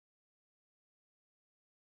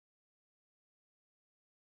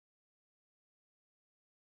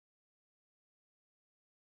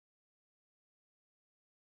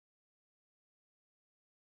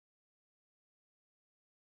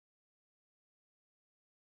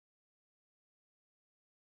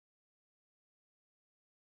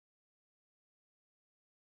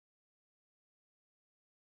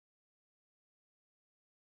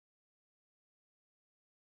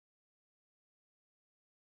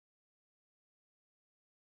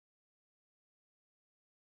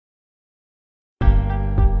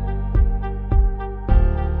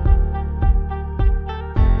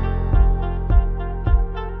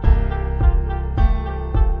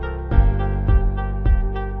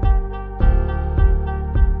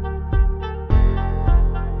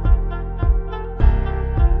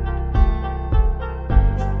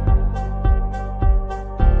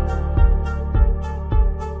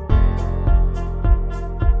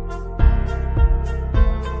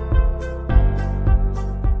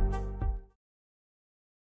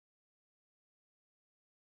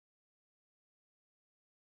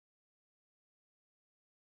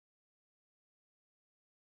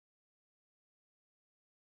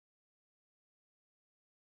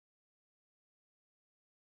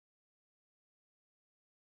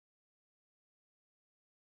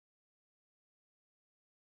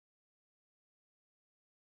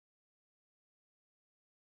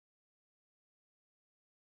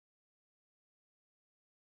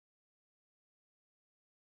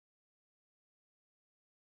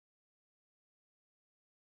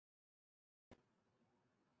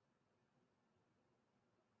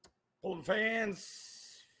Pulling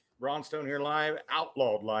fans, Ron Stone here live,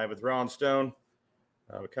 Outlawed live with Ron Stone.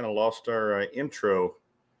 We kind of lost our intro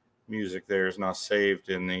music there. It's not saved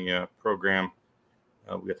in the program.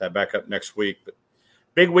 We'll get that back up next week. But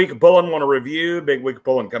big week of pulling, want to review. Big week of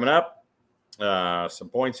pulling coming up. Some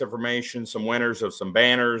points information, some winners of some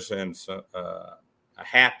banners, and a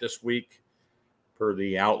hat this week per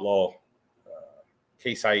the Outlaw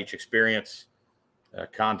Case IH experience.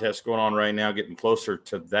 Contest going on right now, getting closer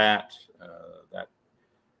to that. That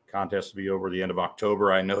contest will be over the end of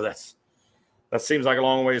October. I know that seems like a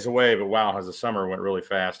long ways away, but wow, as the summer went really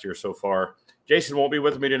fast here so far. Jason won't be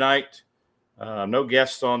with me tonight. No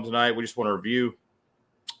guests on tonight. We just want to review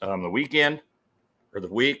the weekend or the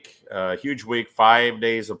week. Huge week, 5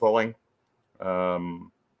 days of pulling. The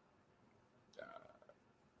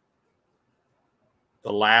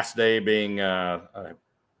last day being a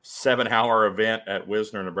 7-hour event at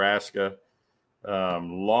Wisner, Nebraska.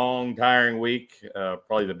 Long, tiring week.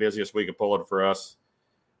 Probably the busiest week of pulling for us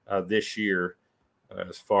this year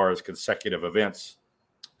as far as consecutive events.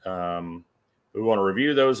 We want to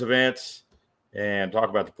review those events and talk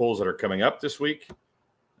about the pulls that are coming up this week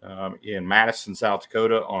in Madison, South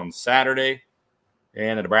Dakota on Saturday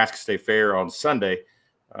and the Nebraska State Fair on Sunday.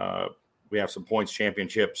 We have some points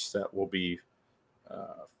championships that will be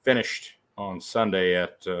finished on Sunday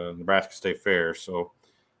at Nebraska State Fair. So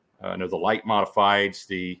I know the light modifieds,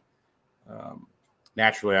 the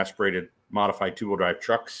naturally aspirated modified two-wheel drive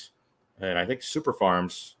trucks, and I think Super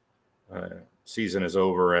Farms season is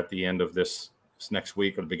over at the end of this next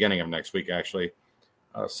week, or the beginning of next week, actually,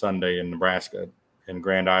 Sunday in Nebraska, in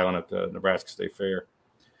Grand Island at the Nebraska State Fair.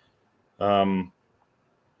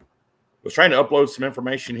 Was trying to upload some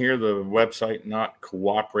information here. The website not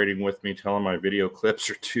cooperating with me, telling my video clips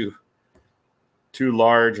are too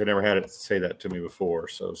large. I never had it say that to me before.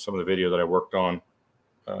 So some of the video that I worked on,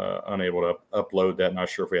 unable to upload that. Not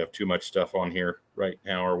sure if we have too much stuff on here right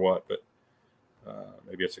now or what, but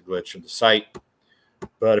maybe it's a glitch in the site.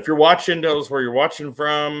 But if you're watching, tell us where you're watching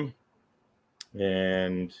from.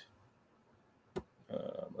 And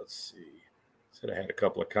let's see. Said I had a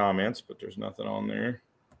couple of comments, but there's nothing on there.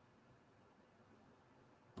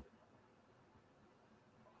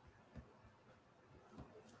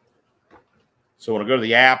 So I want to go to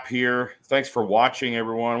the app here. Thanks for watching,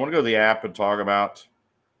 everyone. I want to go to the app and talk about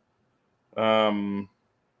who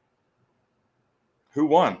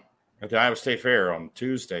won at the Iowa State Fair on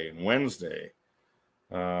Tuesday and Wednesday.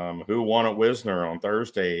 Who won at Wisner on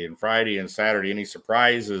Thursday and Friday and Saturday. Any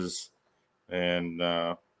surprises and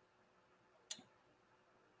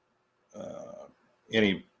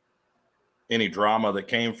any drama that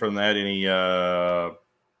came from that.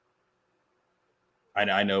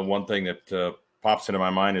 I know one thing that pops into my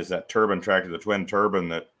mind is that turbine tractor, the twin turbine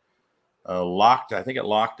that locked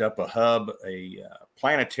up a hub, a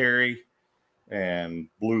planetary, and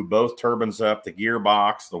blew both turbines up, the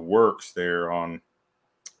gearbox, the works there on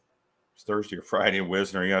Thursday or Friday in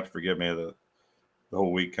Wisner. You have to forgive me, the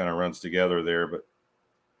whole week kind of runs together there, but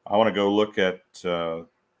I want to go look at some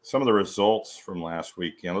of the results from last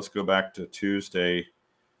weekend. Let's go back to Tuesday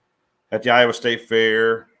at the Iowa State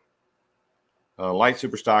Fair. Light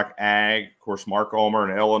Superstock Ag, of course, Mark Ulmer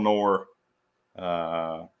and Eleanor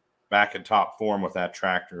back in top form with that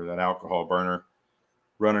tractor, that alcohol burner,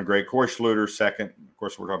 running great. Corey Schluter second. Of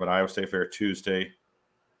course, we're talking about Iowa State Fair Tuesday.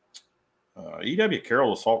 E.W.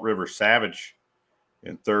 Carroll, the Salt River Savage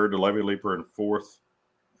in third, the Levy Leaper in fourth,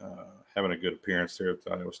 having a good appearance there at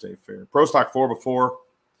the Iowa State Fair. Pro Stock 4x4,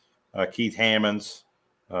 Keith Hammonds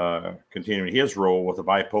continuing his role with a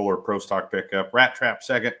bipolar Pro Stock pickup. Rat Trap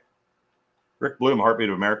second. Rick Bloom, Heartbeat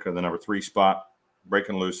of America, the number 3 spot.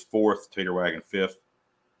 Breaking Loose fourth. Tater Wagon fifth.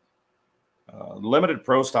 Limited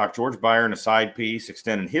Pro Stock, George Byron, a side piece,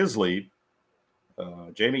 extending his lead.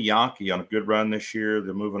 Jamie Yonke on a good run this year.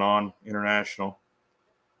 They're moving on international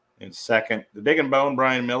in second. The Dig and Bone,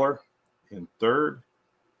 Brian Miller in third.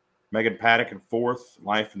 Megan Paddock in fourth.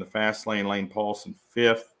 Life in the Fast Lane, Lane Paulson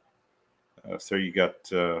fifth. So you got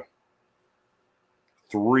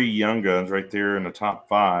 3 young guns right there in the top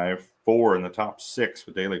 5. 4 in the top 6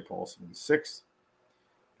 with Daley Paulson in sixth.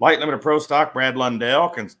 Light Limited Pro Stock, Brad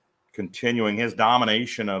Lundell continuing his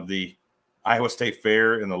domination of the Iowa State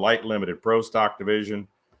Fair in the Light Limited Pro Stock division.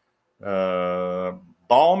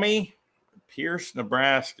 Balmy, Pierce,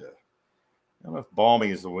 Nebraska. I don't know if balmy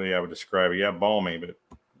is the way I would describe it. Yeah, balmy, but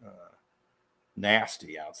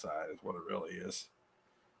nasty outside is what it really is.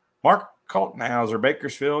 Mark Kaltenhauser,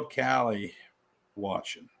 Bakersfield, Cali,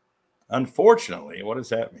 watching. Unfortunately, what does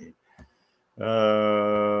that mean?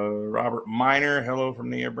 Robert Miner, hello from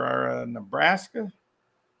Niobrara, Nebraska.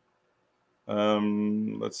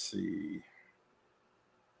 Let's see.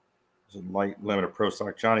 There's a light limited pro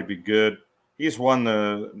stock. Johnny Be Good. He's won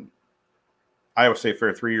the Iowa State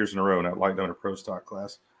Fair 3 years in a row in that light limited pro stock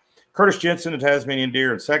class. Curtis Jensen, the Tasmanian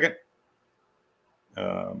Deer, in second.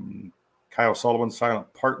 Kyle Sullivan,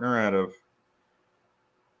 silent partner, out of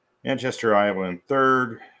Manchester, Iowa, in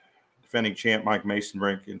third. Defending champ Mike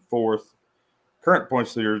Masonbrink in fourth. Current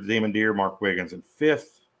points leader, Demon Deer, Mark Wiggins, in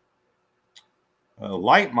fifth.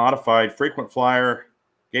 Light modified frequent flyer,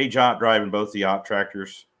 Gage Ott driving both the Ott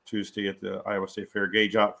tractors Tuesday at the Iowa State Fair.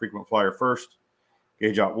 Gage Ott, frequent flyer first.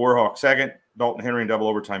 Gage Ott Warhawk second. Dalton Henry in double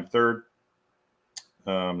overtime third.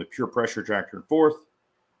 The pure pressure tractor in fourth.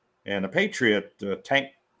 And the Patriot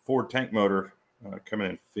Ford tank motor coming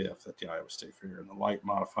in fifth at the Iowa State Fair in the light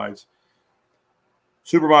modifieds.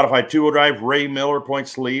 Super modified two-wheel drive, Ray Miller,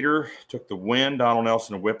 points leader, took the win. Donald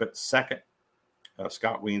Nelson and Whippet second.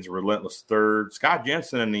 Scott Weens, a relentless third. Scott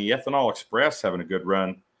Jensen and the Ethanol Express having a good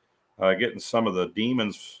run, getting some of the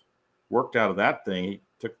demons worked out of that thing. He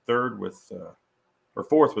took fourth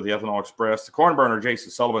with the Ethanol Express. The corn burner,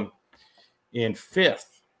 Jason Sullivan, in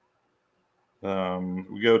fifth. We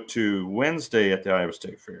go to Wednesday at the Iowa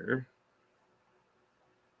State Fair.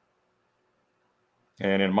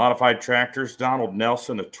 And in modified tractors, Donald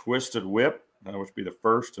Nelson, a Twisted Whip, which would be the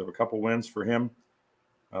first of a couple wins for him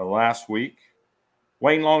last week.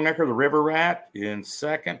 Wayne Longnecker, the River Rat, in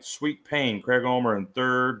second. Sweet Pain, Craig Ulmer, in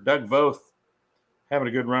third. Doug Voth having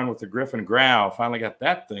a good run with the Griffin Growl. Finally got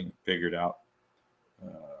that thing figured out.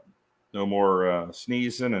 No more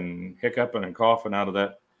sneezing and hiccuping and coughing out of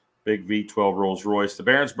that big V12 Rolls Royce. The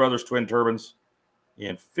Barons Brothers Twin Turbines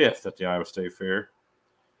in fifth at the Iowa State Fair.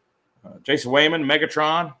 Jason Wayman,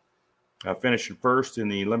 Megatron, finishing first in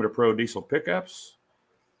the Limited Pro Diesel pickups.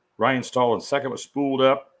 Ryan Stahl in second was spooled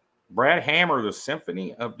up. Brad Hammer, the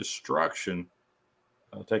Symphony of Destruction,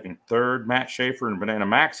 taking third. Matt Schaefer and Banana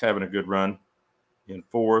Max having a good run in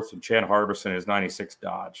fourth. And Chad Harbison, his 96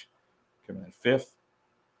 Dodge, coming in fifth.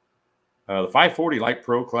 The 540 Light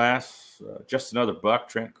Pro class, just another buck.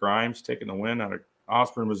 Trent Grimes taking the win out of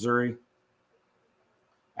Osborne, Missouri.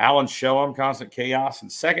 Alan Shellham, Constant Chaos, in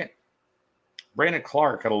second. Brandon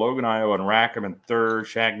Clark out of Logan, Iowa, and Rackham in third.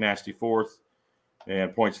 Shag Nasty fourth.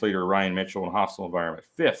 And points leader Ryan Mitchell in Hostile Environment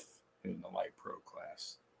fifth in the Light Pro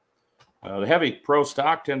class. The heavy pro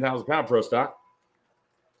stock, 10,000 pound pro stock.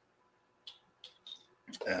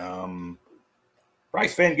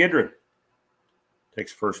 Bryce Van Gidren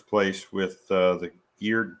takes first place with the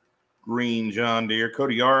geared green John Deere.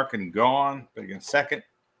 Cody Yark and Gone against second.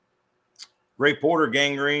 Ray Porter,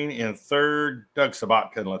 Gangrene, in third. Doug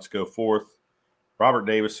Sabatka and Let's Go fourth. Robert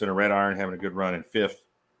Davison and Red Iron having a good run in fifth.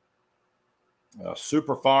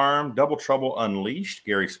 Super Farm, Double Trouble Unleashed,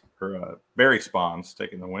 Barry Spawns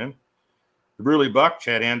taking the win. The Bruley Buck,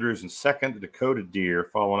 Chad Andrews in second. The Dakota Deer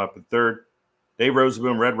following up in third. Dave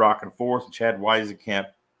Rosenboom, Red Rock in fourth. And Chad Weisenkamp,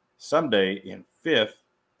 Someday, in fifth.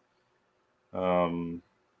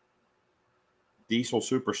 Diesel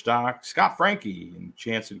Super Stock, Scott Frankie in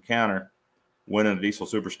Chance Encounter, winning the Diesel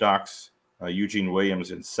Super Stocks. Eugene Williams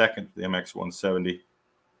in second, the MX 170.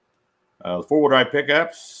 The four-wheel drive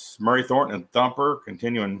pickups, Murray Thornton and Thumper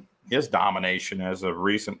continuing his domination as of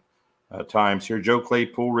recent times here. Joe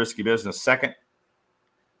Claypool, Risky Business, second.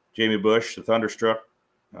 Jamie Bush, the Thunderstruck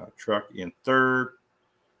truck, in third.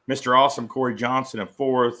 Mr. Awesome, Corey Johnson, in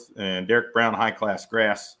fourth. And Derek Brown, High Class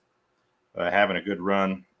Grass, having a good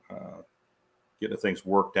run, getting the things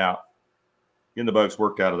worked out, getting the bugs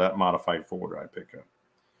worked out of that modified four-wheel drive pickup.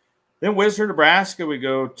 Then Wisner, Nebraska, we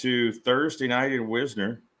go to Thursday night in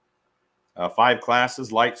Wisner. 5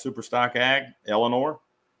 classes, light super stock ag, Eleanor,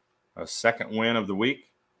 a second win of the week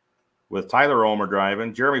with Tyler Ulmer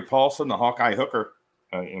driving. Jeremy Paulson, the Hawkeye Hooker,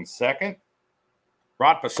 in second.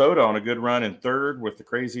 Rod Pasota on a good run in third with the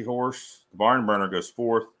Crazy Horse. The Barn Burner goes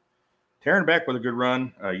fourth. Taryn Beck with a good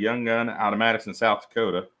run, a young gun out of Madison, South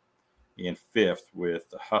Dakota, in fifth with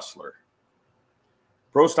the Hustler.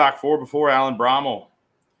 Pro Stock 4x4, Alan Brommel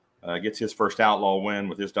gets his first outlaw win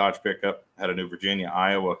with his Dodge pickup out of New Virginia,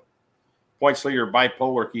 Iowa. Points leader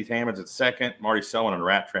Bipolar, Keith Hammonds at second. Marty Selman and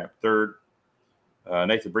Rat Trap third.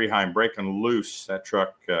 Nathan Breheim breaking loose. That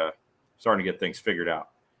truck starting to get things figured out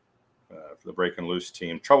for the breaking loose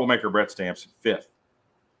team. Troublemaker Brett Stamps in fifth.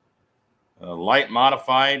 Light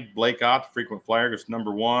modified, Blake Ott, frequent flyer, goes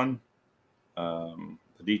number one.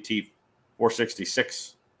 The DT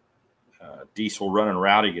 466 Diesel running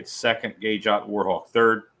rowdy gets second. Gage Ott Warhawk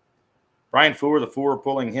third. Brian Fuhr, the Fuhr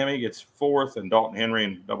pulling Hemi, gets fourth, and Dalton Henry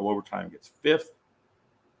in double overtime gets fifth.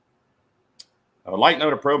 Light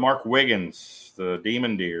Noted Pro, Mark Wiggins, the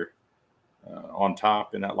Demon Deer, on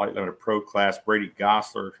top in that Light Noted Pro class. Brady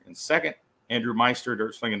Gosler in second, Andrew Meister,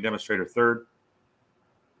 Dirt Slinging Demonstrator, third.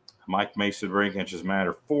 Mike Mason, Brink Inches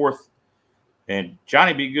Matter, fourth. And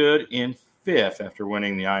Johnny Be Good in fifth after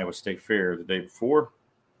winning the Iowa State Fair the day before.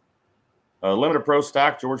 Limited Pro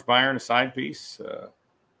Stock, George Byron, a side piece.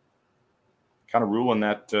 Kind of ruling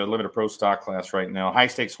that Limited Pro Stock class right now. High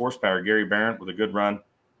Stakes Horsepower, Gary Barrett with a good run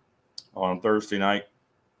on Thursday night.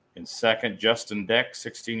 In second, Justin Deck,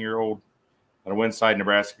 16-year-old out of Winside,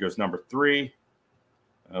 Nebraska, goes number 3.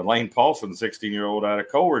 Lane Paulson, 16-year-old out of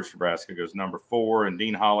Coleridge, Nebraska, goes number 4. And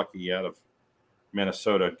Dean Hollicky out of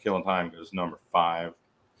Minnesota, Killing Time, goes number 5.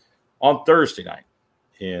 On Thursday night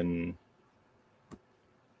in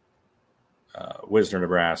Wisner,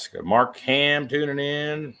 Nebraska. Mark Ham tuning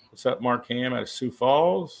in. What's up, Mark Ham out of Sioux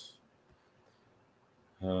Falls?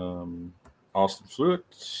 Austin Fluid,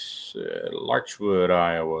 Larchwood,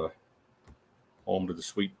 Iowa. Home to the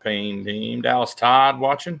Sweet Pain team. Dallas Todd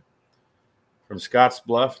watching from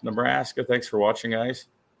Scottsbluff, Nebraska. Thanks for watching, guys.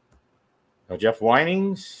 Jeff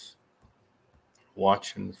Winings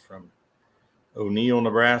watching from O'Neill,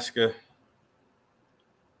 Nebraska.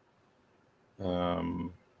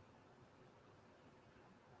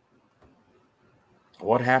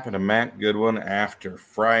 What happened to Matt Goodwin after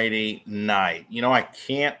Friday night? You know, I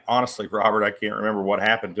can't, honestly, Robert, I can't remember what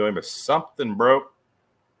happened to him, but something broke,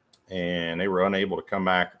 and they were unable to come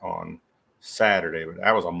back on Saturday. But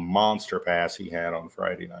that was a monster pass he had on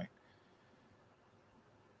Friday night.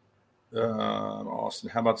 Austin,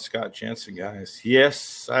 how about Scott Jensen, guys?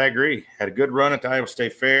 Yes, I agree. Had a good run at the Iowa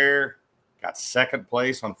State Fair. Got second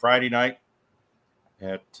place on Friday night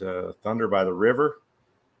at Thunder by the River.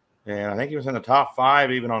 And I think he was in the top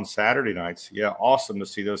 5 even on Saturday nights. Yeah, awesome to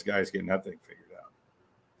see those guys getting that thing figured out.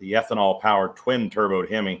 The ethanol-powered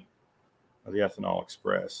twin-turboed Hemi of the Ethanol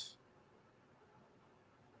Express.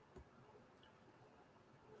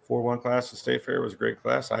 4-1 class at State Fair was a great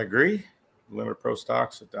class. I agree. Limited Pro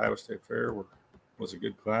Stocks at the Iowa State Fair was a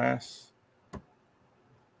good class.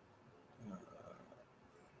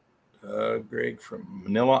 Greg from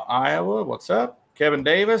Manila, Iowa. What's up? Kevin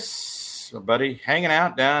Davis, my buddy, hanging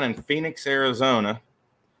out down in Phoenix, Arizona.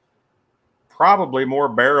 Probably more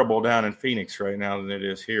bearable down in Phoenix right now than it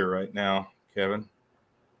is here right now, Kevin.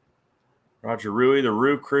 Roger Rui, the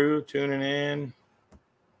Rue Crew, tuning in.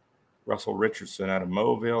 Russell Richardson out of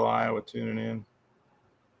Mobile, Iowa, tuning in.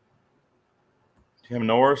 Tim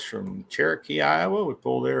Norris from Cherokee, Iowa. We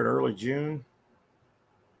pulled there in early June.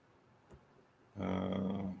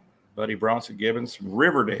 Buddy Bronson Gibbons from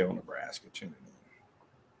Riverdale, Nebraska, tuning in.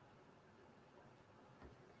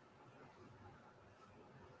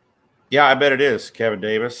 Yeah, I bet it is, Kevin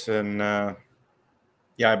Davis. And,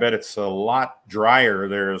 yeah, I bet it's a lot drier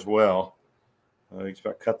there as well. You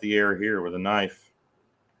expect to cut the air here with a knife.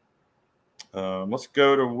 Let's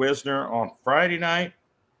go to Wisner on Friday night.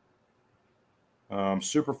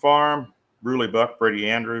 Super Farm, Bruley Buck, Brady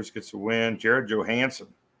Andrews gets a win. Jared Johansson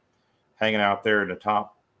hanging out there in the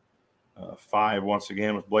top 5 once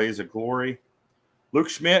again with Blaze of Glory. Luke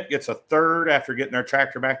Schmidt gets a third after getting their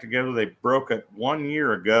tractor back together. They broke it 1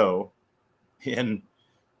 year ago in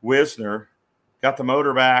Wisner. Got the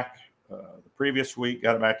motor back the previous week,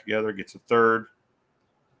 got it back together, gets a third.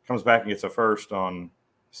 Comes back and gets a first on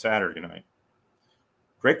Saturday night.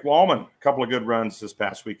 Drake Wallman, a couple of good runs this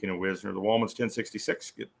past weekend in Wisner. The Wallman's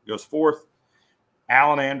 1066 goes 4th.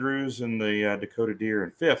 Alan Andrews and the Dakota Deer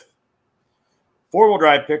in 5th. 4-wheel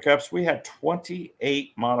drive pickups. We had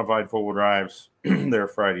 28 modified 4-wheel drives there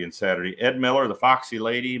Friday and Saturday. Ed Miller, the Foxy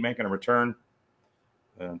Lady, making a return,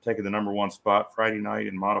 taking the number 1 spot Friday night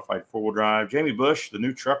in modified 4-wheel drive. Jamie Bush, the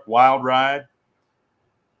new truck Wild Ride,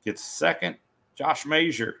 gets 2nd. Josh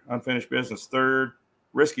Mazier, Unfinished Business, 3rd.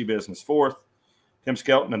 Risky Business, 4th. Tim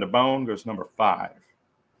Skelton and the Bone goes number 5.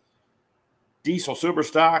 Diesel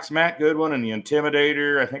Superstocks, Matt Goodwin and the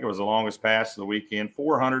Intimidator. I think it was the longest pass of the weekend.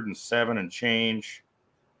 407 and change.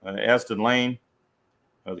 Esden Lane,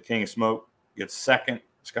 the King of Smoke, gets 2nd.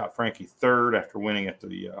 Scott Frankie 3rd after winning at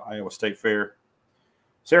the Iowa State Fair.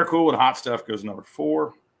 Sarah Cool and Hot Stuff goes number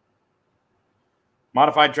 4.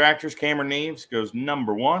 Modified Tractors, Cameron Neves goes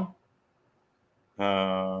number 1.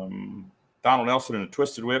 Donald Nelson and the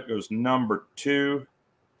Twisted Whip goes number 2.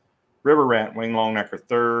 River Rat, Wing Longnecker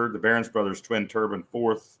 3rd. The Barons Brothers Twin Turbine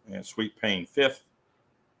 4th. And Sweet Pain 5th.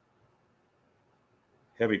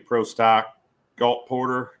 Heavy Pro Stock, Galt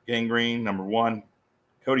Porter, Gangrene, number 1.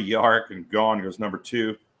 Cody Yark and Gone goes number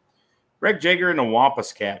 2. Greg Jager and the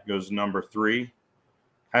Wampus Cat goes number 3.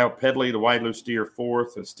 Kyle Pedley, the Wide Loose Deer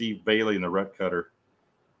 4th. And Steve Bailey and the Rut Cutter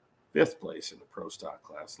 5th place in the Pro Stock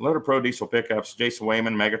class. Loader Pro Diesel Pickups, Jason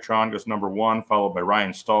Wayman, Megatron goes number 1, followed by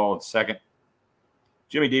Ryan Stahl at 2nd.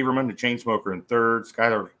 Jimmy Deaverman, the Chainsmoker in 3rd.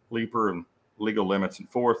 Skylar Leeper and Legal Limits in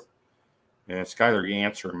fourth. And Skylar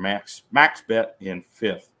Ganser and Max Bet in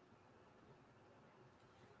fifth.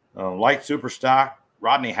 Light Super Stock,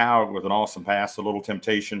 Rodney Howard with an awesome pass, a Little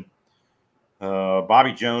Temptation.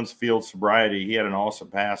 Bobby Jones, Field Sobriety, he had an awesome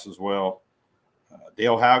pass as well.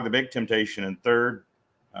 Dale Haug, the Big Temptation in third.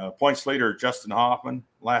 Points leader, Justin Hoffman,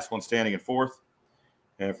 last one standing in fourth.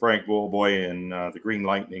 And Frank Bullboy in the Green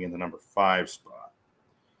Lightning in the number 5 spot.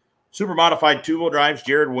 Super modified two-wheel drives,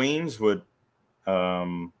 Jared Weems would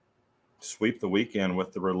sweep the weekend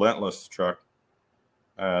with the Relentless truck.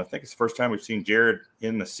 I think it's the first time we've seen Jared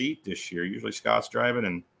in the seat this year. Usually Scott's driving,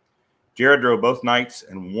 and Jared drove both nights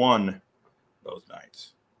and won both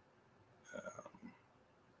nights.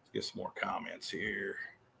 Let's get some more comments here.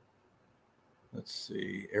 Let's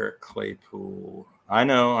see. Eric Claypool. I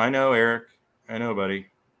know, Eric. I know, buddy.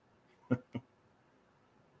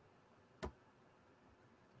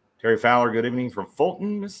 Terry Fowler, good evening from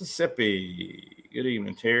Fulton, Mississippi. Good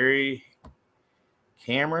evening, Terry.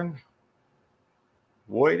 Cameron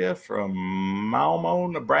Woida from Malmo,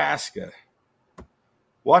 Nebraska.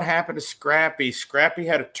 What happened to Scrappy? Scrappy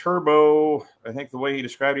had a turbo. I think the way he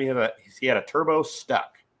described it, he had a turbo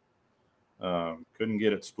stuck. Couldn't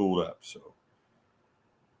get it spooled up. So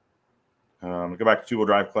go back to two-wheel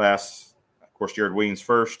drive class. Of course, Jared Weems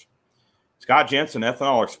first. Scott Jensen,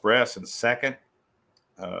 Ethanol Express in second.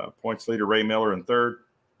 Points leader Ray Miller in third.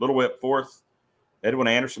 Little Whip fourth. Edwin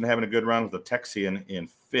Anderson having a good run with the Texian in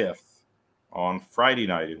fifth on Friday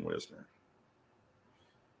night in Wisner.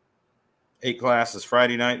 8 classes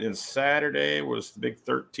Friday night, and Saturday was the big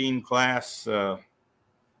 13 class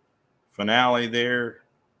finale there.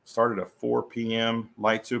 Started at 4 p.m.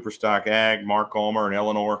 Light Superstock Ag, Mark Ulmer and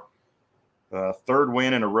Eleanor. Third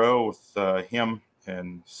win in a row with him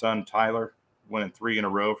and son Tyler, winning 3 in a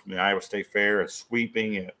row from the Iowa State Fair and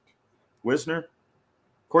sweeping at Wisner.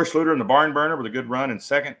 Corey Schluter in the Barn Burner with a good run in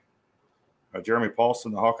second. Jeremy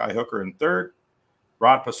Paulson, the Hawkeye Hooker, in third.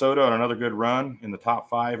 Rod Pasotto on another good run in the top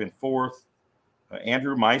 5 in fourth.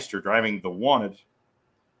 Andrew Meister driving the Wanted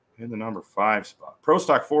in the number 5 spot. Pro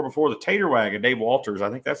Stock 4x4, the Tater Wagon, Dave Walters. I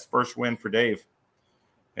think that's the first win for Dave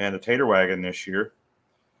and the Tater Wagon this year.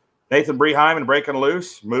 Nathan Breheim and Breaking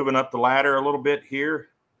Loose, moving up the ladder a little bit here.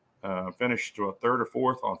 Finished to a 3rd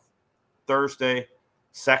or 4th on Thursday,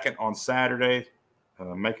 2nd on Saturday.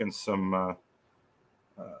 Making some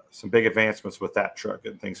big advancements with that truck,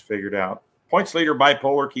 getting things figured out. Points leader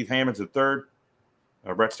Bipolar, Keith Hammonds in 3rd.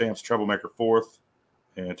 Brett Stamps, Troublemaker 4th.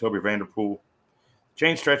 And Toby Vanderpool,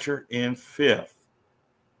 Chain Stretcher in 5th.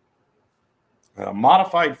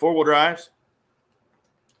 Modified 4-wheel drives.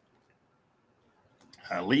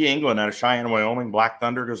 Lee England out of Cheyenne, Wyoming. Black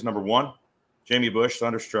Thunder goes number 1. Jamie Bush,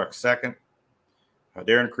 Thunderstruck 2nd.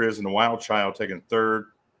 Darren Kriz and the Wild Child taking 3rd.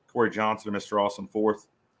 Corey Johnson and Mr. Awesome 4th.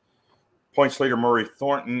 Points leader Murray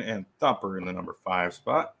Thornton and Thumper in the number 5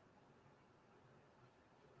 spot.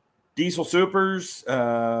 Diesel Supers,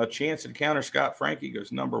 chance to encounter Scott Frankie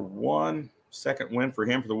goes number 1. Second win for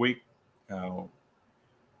him for the week.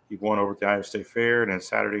 He won over at the Iowa State Fair, and then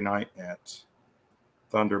Saturday night at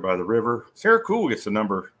Thunder by the River. Sarah Cool gets the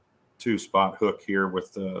number 2 spot hook here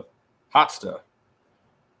with the Hot Stuff.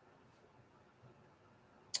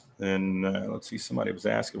 Then let's see, somebody was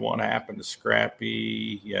asking what happened to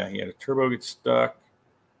Scrappy. Yeah, he had a turbo get stuck.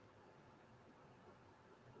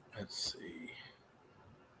 Let's see.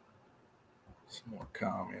 Some more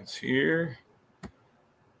comments here.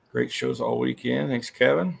 Great shows all weekend. Thanks,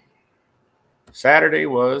 Kevin. Saturday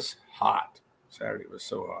was hot. Saturday was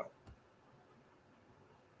so hot.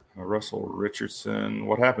 Russell Richardson.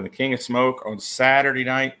 What happened to King of Smoke on Saturday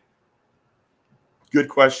night? Good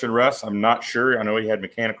question, Russ. I'm not sure. I know he had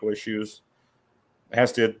mechanical issues,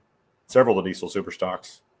 as did several of the Diesel Super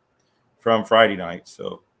Stocks from Friday night.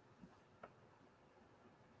 So,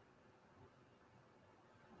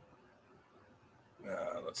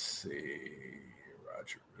 let's see.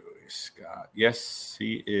 Roger Bowie, Scott. Yes,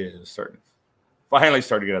 he is finally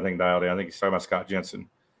starting to get everything dialed in. I think he's talking about Scott Jensen.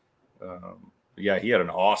 Yeah, he had an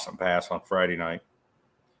awesome pass on Friday night.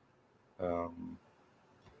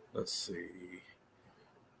 Let's see.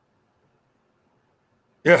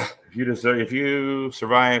 Yeah, if you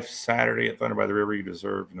survive Saturday at Thunder by the River, you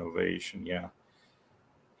deserve an ovation. Yeah,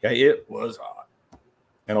 it was hot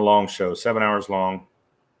and a long show, 7 hours long.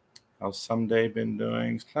 How's Someday been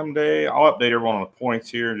doing? Someday, I'll update everyone on the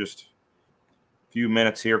points here. Just a few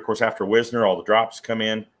minutes here. Of course, after Wisner, all the drops come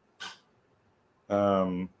in.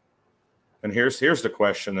 And here's the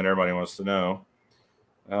question that everybody wants to know: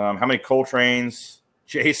 how many Coltrane's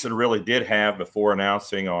Jason really did have before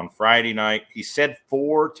announcing on Friday night? He said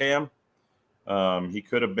 4, Tim. He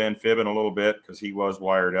could have been fibbing a little bit because he was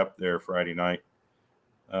wired up there Friday night.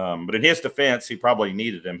 But in his defense, he probably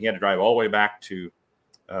needed him. He had to drive all the way back to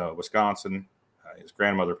Wisconsin. His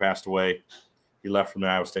grandmother passed away. He left from the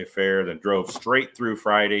Iowa State Fair, then drove straight through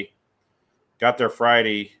Friday. Got there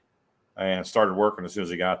Friday and started working as soon as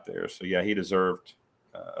he got there. So, yeah, he deserved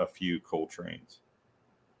a few Coltrane's.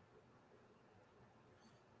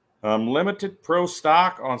 Limited pro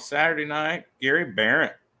stock on Saturday night. Gary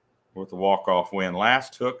Barrett with a walk-off win.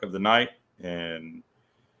 Last hook of the night, and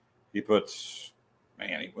he puts,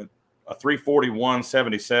 he went a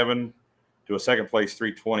 341.77 to a second-place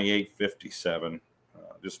 328.57.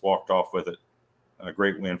 Just walked off with it. A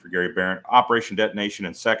great win for Gary Barrett. Operation Detonation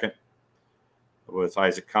in second with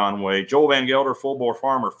Isaac Conway. Joel Van Gelder, Full Bore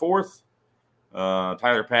Farmer, fourth.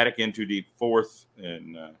 Tyler Paddock in too deep, fourth.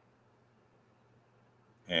 And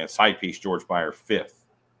Side Piece George Meyer, fifth.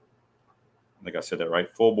 I think I said that right.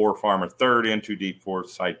 Full Bore Farmer, third. In too deep,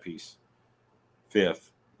 fourth. Side Piece,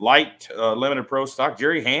 fifth. Light limited pro stock,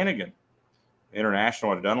 Jerry Hannigan,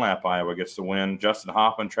 International at Dunlap, Iowa, gets the win. Justin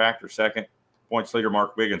Hoffman, Tractor, second. Points leader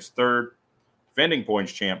Mark Wiggins, third. Defending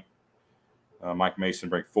points champ Mike Mason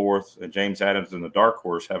break fourth. James Adams in the dark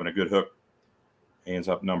horse having a good hook. He ends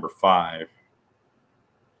up number 5.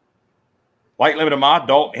 Light limited mod,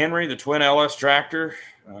 Dalton Henry, the twin LS tractor,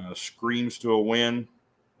 screams to a win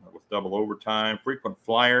with double overtime. Frequent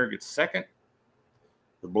flyer gets second.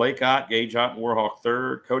 The Blake Ott, Gage Ott, and Warhawk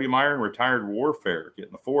third. Cody Meyer and Retired Warfare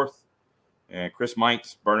getting the fourth. And Chris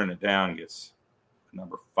Mites burning it down gets the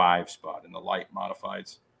number 5 spot in the light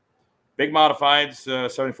modifieds. Big modifieds,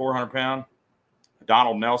 7,400 pound.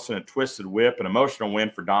 Donald Nelson, a twisted whip, an emotional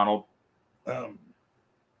win for Donald.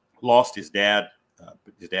 Lost his dad.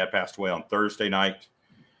 His dad passed away on Thursday night.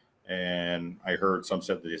 And I heard some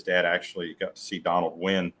said that his dad actually got to see Donald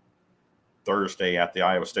win Thursday at the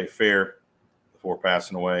Iowa State Fair before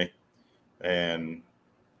passing away. And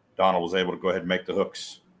Donald was able to go ahead and make the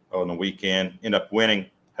hooks on the weekend. Ended up winning.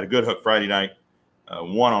 Had a good hook Friday night.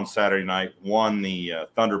 Won on Saturday night. Won the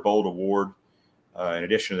Thunderbolt Award. In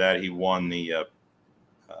addition to that, he won the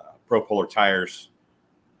Pro Polar Tires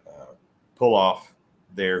pull-off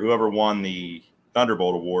there. Whoever won the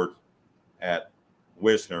Thunderbolt Award at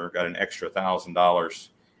Wisner got an extra $1,000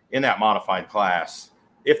 in that modified class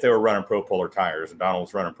if they were running Pro Polar Tires. And Donald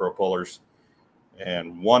was running Pro Polars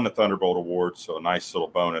and won the Thunderbolt Award, so a nice little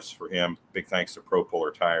bonus for him. Big thanks to Pro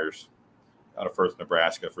Polar Tires out of Firth,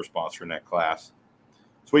 Nebraska for sponsoring that class.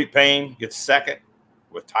 Sweet Payne gets second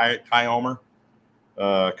with Ty Omer.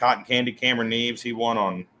 Cotton Candy, Cameron Neves, he won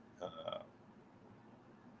on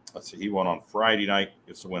Friday night,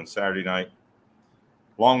 gets to win Saturday night.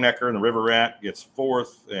 Longnecker and the River Rat gets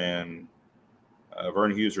fourth, and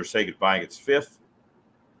Vern Huser, Say Goodbye, gets fifth.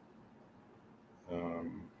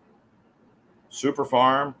 Super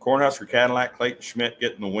Farm, Cornhusker Cadillac, Clayton Schmidt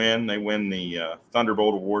getting the win. They win the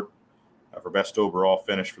Thunderbolt Award for best overall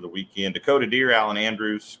finish for the weekend. Dakota Deer, Alan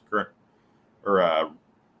Andrews,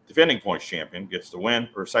 defending points champion, gets the win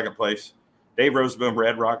for second place. Dave Roseboom,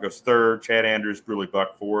 Red Rock goes third. Chad Andrews, Bruley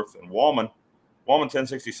Buck fourth. And Wallman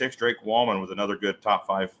 1066, Drake Wallman with another good top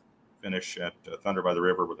 5 finish at Thunder by the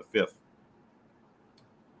River with a fifth.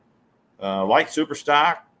 Light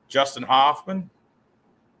Superstock, Justin Hoffman.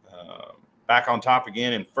 Back on top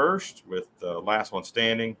again in first with the last one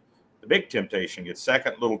standing. The Big Temptation gets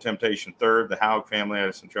second. Little Temptation third. The Haug family out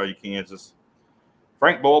of Centralia, Kansas.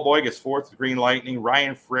 Frank Bowlboy gets fourth. The Green Lightning.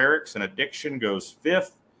 Ryan Frericks and Addiction goes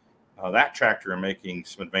fifth. That tractor making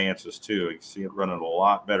some advances too. You can see it running a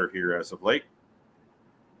lot better here as of late.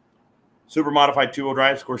 Super modified 2-wheel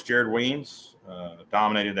drives. Of course, Jared Weems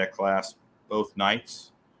dominated that class both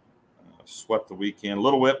nights. Swept the weekend.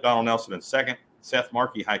 Little Whip, Donald Nelson in second. Seth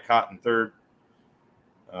Markey, High Cotton third.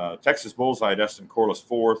 Texas Bullseye, Dustin Corliss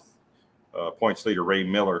fourth. Points leader Ray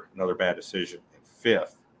Miller, another bad decision, in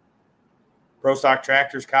fifth. Pro Stock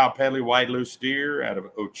Tractors, Kyle Pedley, Wide Loose Steer out of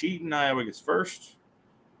Ocheaton, Iowa gets first.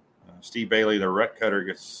 Steve Bailey, the Rut Cutter,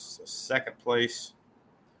 gets second place.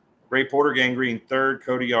 Ray Porter, Gangrene third.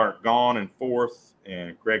 Cody Art Gone in fourth.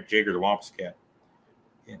 And Greg Jager, the Wampus Cat,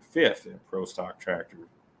 in fifth in Pro Stock Tractor.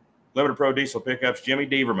 Limited Pro Diesel Pickups, Jimmy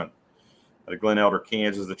Deaverman out of Glen Elder,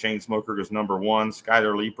 Kansas. The Chain Smoker goes number 1.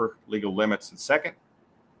 Skyler Leaper, Legal Limits in second.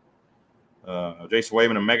 Jason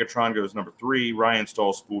Wayman and Megatron goes number 3. Ryan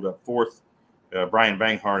Stahl spooled up fourth. Brian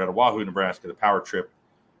Banghart out of Wahoo, Nebraska, the Power Trip,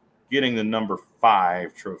 getting the number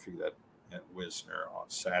 5 trophy at Wisner on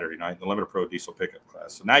Saturday night in the Limited Pro Diesel Pickup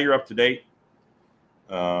class. So now you're up to date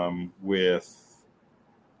with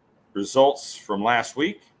results from last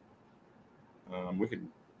week. We could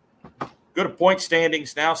go to point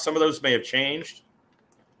standings now. Some of those may have changed.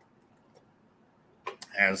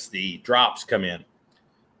 as the drops come in.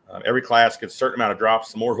 Every class gets a certain amount of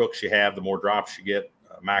drops. The more hooks you have, the more drops you get,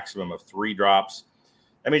 a maximum of 3 drops.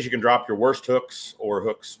 That means you can drop your worst hooks or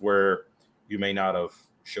hooks where you may not have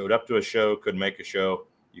showed up to a show, couldn't make a show.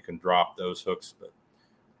 You can drop those hooks. But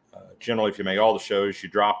generally, if you make all the shows, you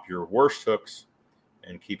drop your worst hooks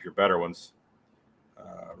and keep your better ones.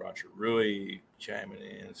 Roger Rui chiming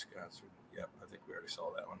in. Scott, yep, I think we already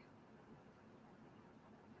saw that one.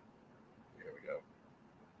 There we go.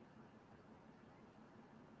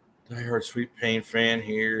 Diehard Sweet Pain fan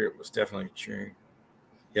here. It was definitely cheering.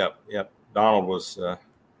 Yep. Donald was a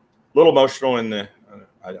little emotional in the.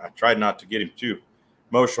 I tried not to get him too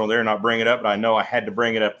emotional there, not bring it up, but I know I had to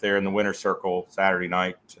bring it up there in the winter circle Saturday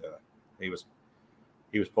night. He was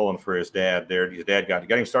pulling for his dad there. His dad got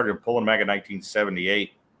him started pulling back in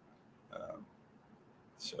 1978.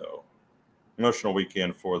 So emotional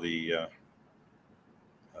weekend for the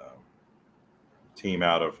team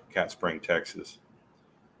out of Cat Spring, Texas.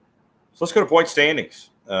 So let's go to point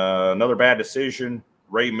standings. Another bad decision.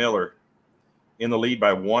 Ray Miller in the lead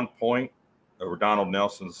by 1 point over Donald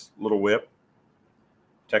Nelson's Little Whip.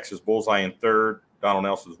 Texas Bullseye in third. Donald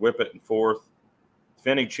Nelson's Whippet in fourth.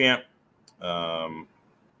 Defending champ,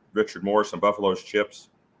 Richard Morris and Buffalo's Chips.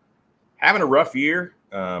 Having a rough year,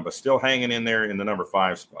 but still hanging in there in the number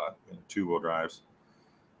 5 spot in 2-wheel drives.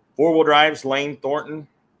 4-wheel drives, Lane Thornton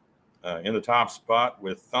in the top spot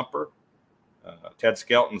with Thumper. Ted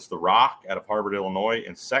Skelton's The Rock out of Harvard, Illinois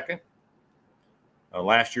in second.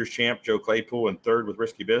 Last year's champ, Joe Claypool, in third with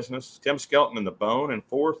Risky Business. Tim Skelton in the Bone in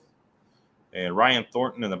fourth. And Ryan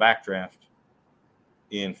Thornton in the Backdraft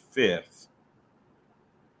in fifth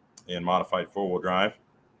in modified 4-wheel drive.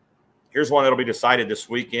 Here's one that'll be decided this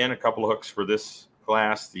weekend. A couple of hooks for this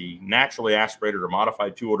class. The naturally aspirated or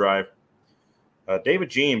modified 2-wheel drive. David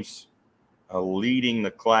James leading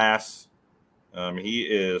the class. He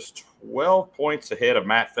is 12 points ahead of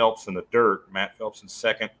Matt Phelps in the dirt. Matt Phelps in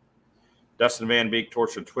second. Dustin Van Beek,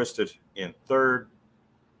 Torched and Twisted in third.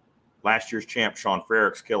 Last year's champ, Sean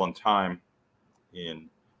Frericks, Killing Time in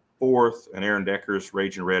fourth. And Aaron Decker's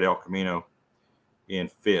Raging Red El Camino in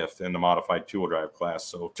fifth in the modified 2-wheel drive class.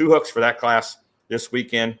 So 2 hooks for that class this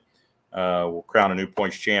weekend. We'll crown a new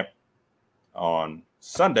points champ on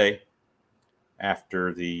Sunday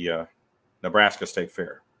after the Nebraska State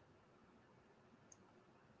Fair.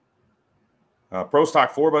 Pro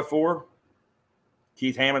Stock 4x4.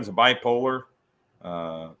 Keith Hammond's a bipolar.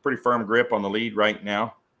 Pretty firm grip on the lead right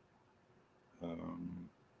now.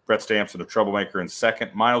 Brett Stampson, a troublemaker, in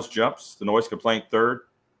second. Miles Jumps, the Noise Complaint, third.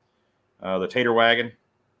 The Tater Wagon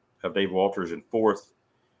of Dave Walters in fourth.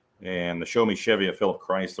 And the Show Me Chevy of Philip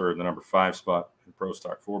Chrysler in the number 5 spot in Pro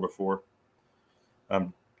Stock 4x4.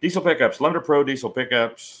 Diesel Pickups, Limited Pro Diesel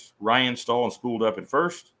Pickups. Ryan Stahl and Spooled Up in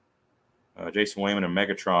first. Jason Wayman and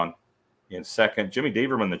Megatron in second. Jimmy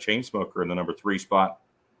Deaverman, the Chainsmoker, in the number 3 spot.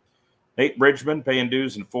 Nate Bridgman, Paying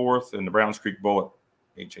Dues, in fourth. And the Browns Creek Bullet,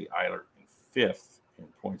 A.J. Eiler, in fifth in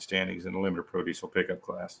point standings in the Limited Pro Diesel Pickup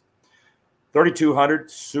class. 3,200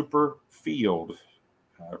 Super Field.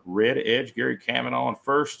 Red Edge, Gary Kavanaugh in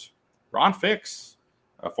first. Ron Fix,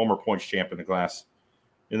 a former points champ in the class,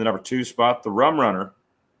 in the number 2 spot. The Rum Runner,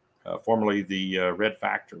 formerly the Red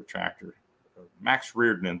Factor tractor. Max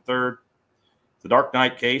Reardon in third. The Dark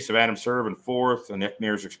Knight Case of Adam Serve in fourth. And Nick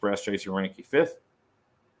Nears Express, Jason Ranke, fifth.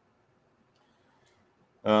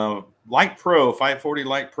 Light Pro, 540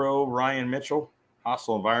 Light Pro, Ryan Mitchell.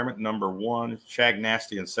 Hostile Environment, number 1. Shag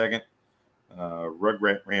Nasty in second.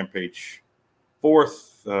 Rugrat Rampage,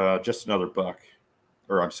 fourth. Just Another Buck.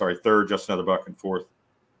 Third. Just Another Buck in fourth.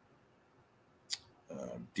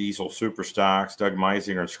 Diesel Superstocks, Doug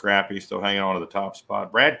Meisinger and Scrappy still hanging on to the top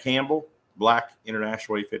spot. Brad Campbell, Black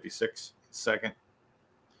International 856 in second.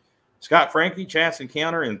 Scott Frankie, Chats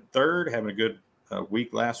Encounter in third, having a good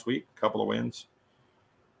week last week, a couple of wins.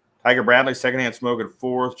 Tiger Bradley, Secondhand Smoke in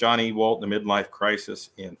fourth. John E. Walton, The Midlife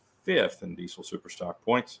Crisis in fifth in Diesel Superstock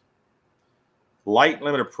points. Light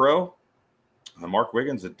Limited Pro, Mark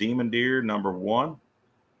Wiggins, The Demon Deer, number 1.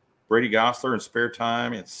 Brady Gosler and Spare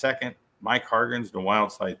Time in second. Mike Hargens, The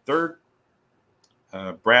Wild Side, third.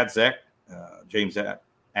 Brad Zeck, James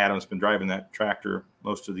Adams been driving that tractor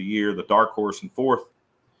most of the year. The Dark Horse in fourth.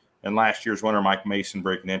 And last year's winner, Mike Mason,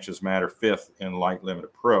 Breaking Inches Matter, fifth in Light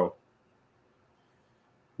Limited Pro.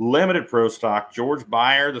 Limited Pro Stock, George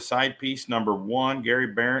Byer, The Side Piece, number 1. Gary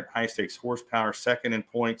Barrett, High Stakes Horsepower, second in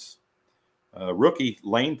points. Rookie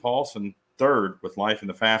Lane Paulson, third with Life in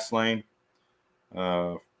the Fast Lane.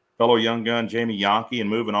 Fellow young gun Jamie Yonke and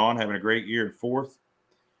Moving On, having a great year in fourth.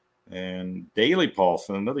 And Daley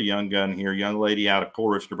Paulson, another young gun here, young lady out of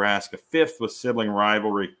Coleridge, Nebraska, fifth with Sibling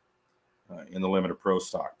Rivalry. in the limited pro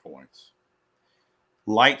stock points.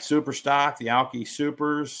 Light super stock, the Alki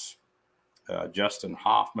Supers. Justin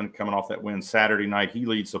Hoffman coming off that win Saturday night. He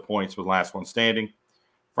leads the points with last one standing.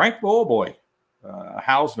 Frank Bowlboy,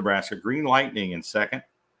 Howes, Nebraska. Green Lightning in second.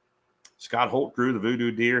 Scott Holt drew the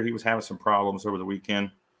Voodoo Deer. He was having some problems over the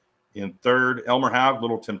weekend. In third, Elmer Haug,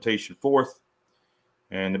 Little Temptation fourth.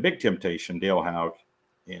 And the Big Temptation, Dale Haug,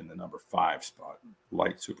 in the number 5 spot.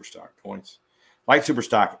 Light Superstock points. Light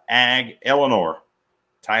Superstock, Ag, Eleanor.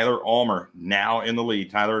 Tyler Ulmer now in the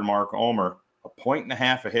lead. Tyler and Mark Ulmer, 1.5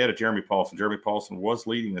 points ahead of Jeremy Paulson. Jeremy Paulson was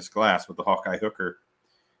leading this class with the Hawkeye Hooker.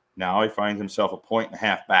 Now he finds himself 1.5 points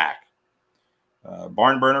back.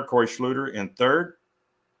 Barn Burner, Corey Schluter in third.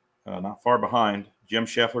 Not far behind. Jim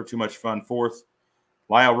Scheffler, Too Much Fun, fourth.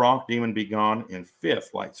 Lyle Ronk, Demon Be Gone in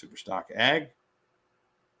fifth. Light Superstock Ag.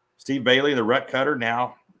 Steve Bailey, the Rut Cutter,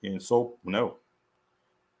 now in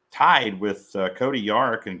tied with Cody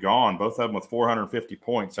Yarrick and Gone, both of them with 450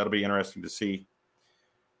 points. That'll be interesting to see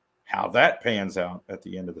how that pans out at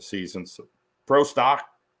the end of the season. So, pro stock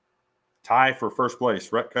tie for first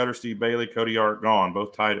place. Rut Cutter, Steve Bailey, Cody Yarrick, Gone,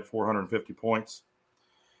 both tied at 450 points.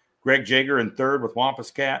 Greg Jager in third with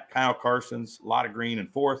Wampus Cat. Kyle Carson's Lotta Green in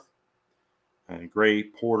fourth. And Gray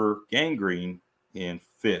Porter Gangrene in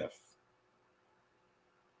fifth.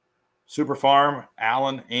 Super Farm,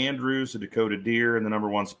 Alan Andrews, the Dakota Deer in the number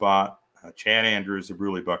 1 spot. Chad Andrews, the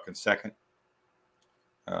Bruley Buck in second.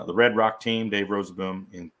 The Red Rock team, Dave Rosenboom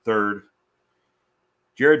in third.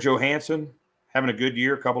 Jared Johansson having a good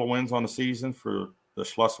year, a couple of wins on the season for the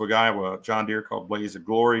Schleswig, Iowa John Deere called Blaze of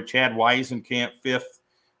Glory. Chad Weisenkamp fifth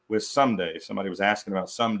with Someday. Somebody was asking about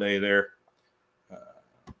Someday there.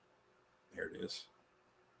 There it is.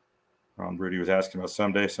 Ron Brady was asking about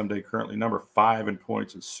Someday. Someday currently number 5 in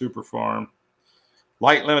points at Super Farm.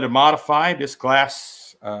 Light Limited Modified. This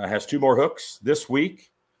class has 2 more hooks this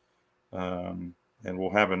week. And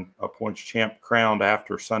we'll have a points champ crowned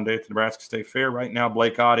after Sunday at the Nebraska State Fair. Right now,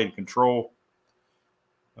 Blake Ott in control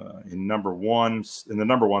in the number 1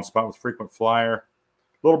 spot with Frequent Flyer.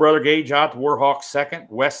 Little brother Gage Ott, the Warhawk second.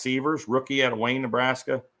 Wes Severs, rookie out of Wayne,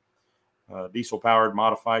 Nebraska. Diesel-powered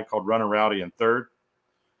modified called Runner Rowdy in third.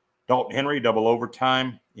 Dalton Henry, double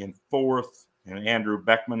overtime in fourth. And Andrew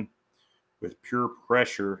Beckman with Pure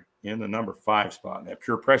Pressure in the number 5 spot. And that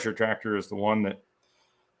Pure Pressure tractor is the one that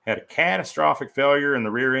had a catastrophic failure in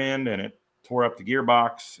the rear end, and it tore up the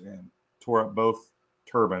gearbox and tore up both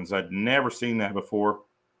turbines. I'd never seen that before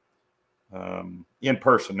in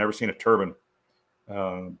person. Never seen a turbine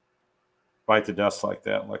bite the dust like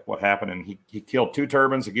that, like what happened. And he killed 2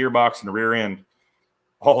 turbines, a gearbox, and the rear end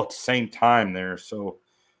all at the same time there. So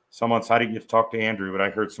someone said, I didn't get to talk to Andrew, but I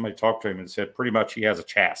heard somebody talk to him and said pretty much he has a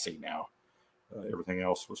chassis now. Everything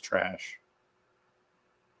else was trash.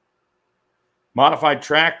 Modified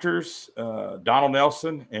tractors, Donald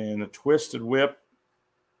Nelson and the Twisted Whip.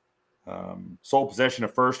 Sole possession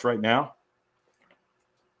of first right now.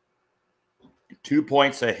 2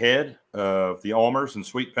 points ahead of the Ulmers and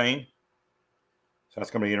Sweet Pain. So that's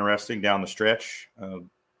going to be interesting down the stretch.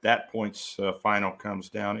 That points final comes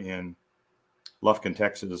down in Lufkin,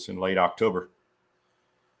 Texas in late October.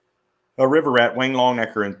 River Rat, Wayne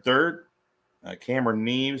Longnecker in third. Cameron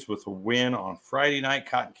Neves with a win on Friday night.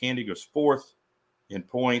 Cotton Candy goes fourth in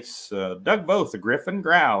points. Doug Both, the Griffin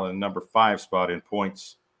Growl, in number 5 spot in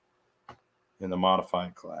points in the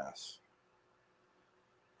modified class.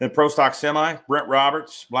 Then Pro Stock Semi, Brent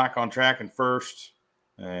Roberts, Black on Track in first.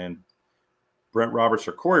 And Brent Roberts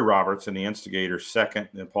or Corey Roberts in the Instigator second.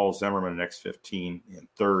 Then Paul Zimmerman in X15 in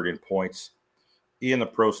third in points in the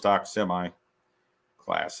Pro Stock Semi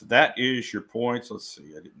class. That is your points. Let's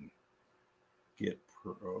see. I didn't get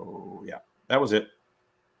pro. Yeah, that was it.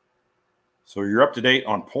 So you're up to date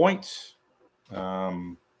on points.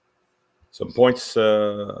 Some points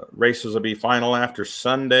races will be final after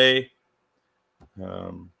Sunday.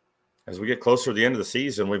 As we get closer to the end of the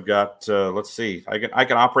season, we've got, let's see, I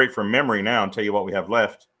can operate from memory now and tell you what we have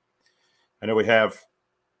left. I know we have,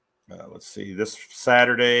 let's see, this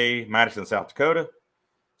Saturday, Madison, South Dakota.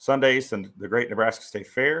 Sundays, the Great Nebraska State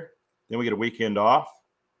Fair. Then we get a weekend off.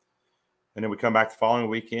 And then we come back the following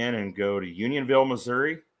weekend and go to Unionville,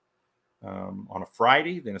 Missouri on a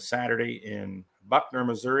Friday. Then a Saturday in Buckner,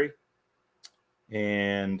 Missouri.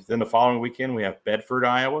 And then the following weekend, we have Bedford,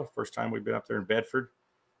 Iowa. First time we've been up there in Bedford.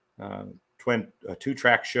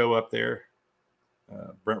 Two-track show up there.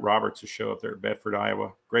 Brent Roberts' show up there at Bedford,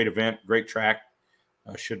 Iowa. Great event, great track.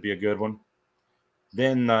 Should be a good one.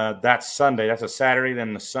 Then that's Sunday. That's a Saturday.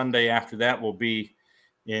 Then the Sunday after that will be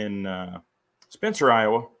in Spencer,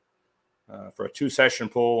 Iowa for a 2-session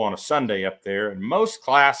pull on a Sunday up there. And most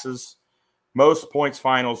classes Most points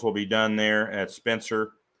finals will be done there at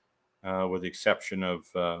Spencer, with the exception of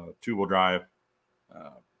two-wheel drive.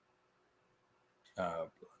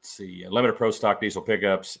 Limited pro stock diesel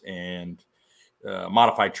pickups and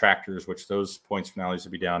modified tractors, which those points finales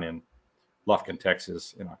will be down in Lufkin,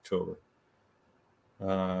 Texas in October.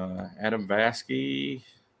 Adam Vasky,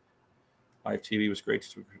 live TV was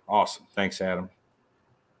great. Awesome. Thanks, Adam.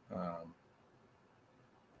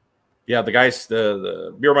 The guys,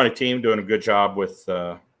 the Beer Money team doing a good job with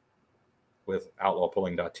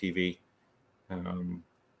outlawpulling.tv.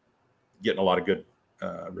 Getting a lot of good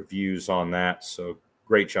reviews on that. So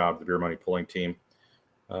great job, the Beer Money Pulling team.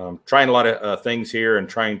 Trying a lot of things here and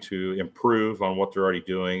trying to improve on what they're already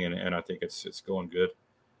doing, and I think it's going good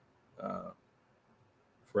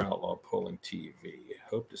for Outlaw Pulling TV.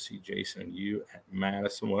 Hope to see Jason and you at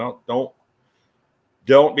Madison. Well,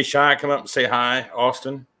 don't be shy. Come up and say hi,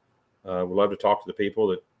 Austin. We'd love to talk to the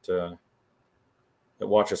people that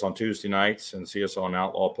watch us on Tuesday nights and see us on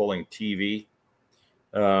Outlaw Pulling TV.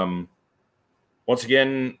 Once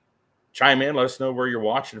again, chime in. Let us know where you're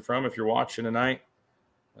watching from if you're watching tonight.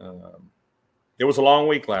 It was a long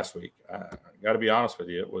week last week. I got to be honest with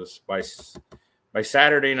you. It was by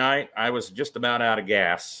Saturday night, I was just about out of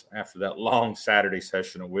gas after that long Saturday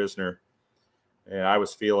session at Wisner. And I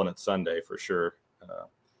was feeling it Sunday for sure.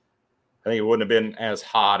 I think it wouldn't have been as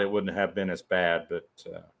hot. It wouldn't have been as bad, but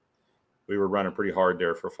we were running pretty hard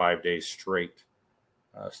there for 5 days straight,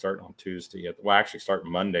 starting on Tuesday. Actually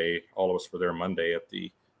starting Monday. All of us were there Monday at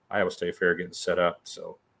the Iowa State Fair getting set up.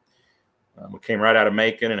 So we came right out of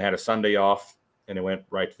Macon and had a Sunday off, and it went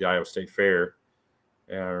right to the Iowa State Fair.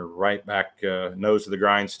 Right back nose of the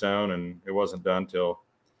grindstone, and it wasn't done till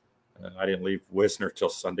I didn't leave Wisner till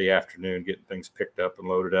Sunday afternoon, getting things picked up and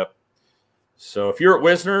loaded up. So if you're at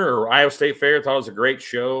Wisner or Iowa State Fair, thought it was a great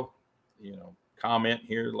show, comment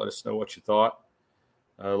here. Let us know what you thought.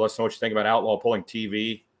 Let us know what you think about Outlaw Pulling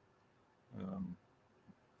TV.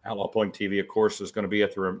 Outlaw Pulling TV, of course, is going to be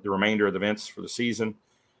at the remainder of the events for the season.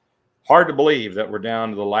 Hard to believe that we're down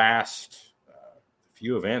to the last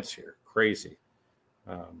few events here. Crazy.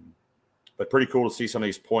 But pretty cool to see some of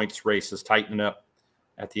these points races tightening up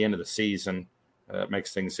at the end of the season. It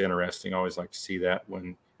makes things interesting. I always like to see that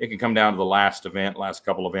when it can come down to the last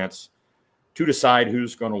couple events to decide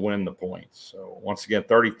who's going to win the points. So once again,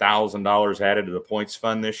 $30,000 added to the points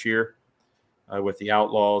fund this year with the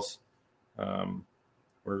Outlaws.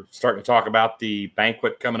 We're starting to talk about the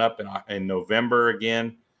banquet coming up in November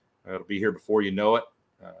again. It'll be here before you know it.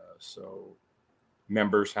 So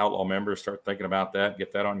Outlaw members, start thinking about that.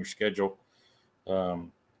 Get that on your schedule.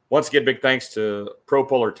 Once again, big thanks to Pro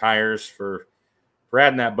Puller Tires for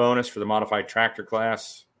adding that bonus for the modified tractor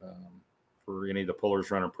class. For any of the pullers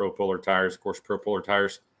running Pro Puller Tires. Of course, Pro Puller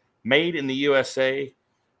Tires made in the USA,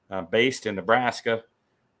 based in Nebraska,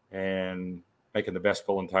 and making the best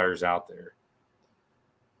pulling tires out there.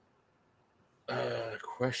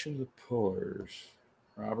 Question of the pullers.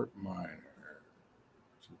 Robert Miner.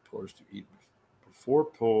 So the pullers to eat before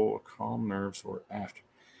pull, calm nerves, or after.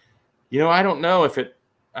 I don't know if it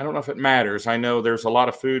matters. I know there's a lot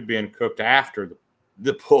of food being cooked after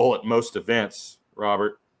the pull at most events,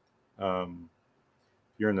 Robert.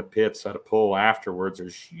 You're in the pits at a pull afterwards.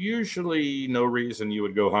 There's usually no reason you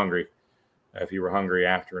would go hungry if you were hungry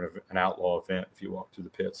after an outlaw event if you walk through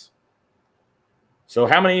the pits. So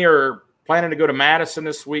how many are planning to go to Madison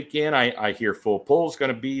this weekend? I hear Full Pull's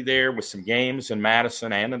going to be there with some games in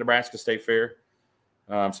Madison and the Nebraska State Fair.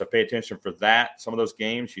 So pay attention for that. Some of those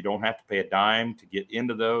games, you don't have to pay a dime to get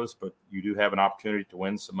into those, but you do have an opportunity to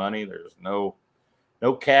win some money. There's no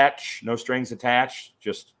catch, no strings attached.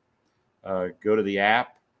 Just go to the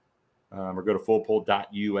app or go to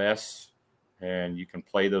fullpull.us, and you can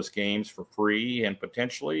play those games for free and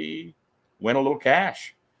potentially win a little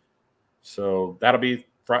cash. So that'll be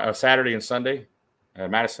Saturday and Sunday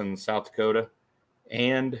at Madison, South Dakota,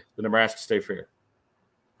 and the Nebraska State Fair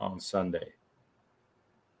on Sunday.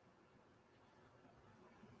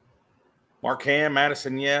 Mark Ham,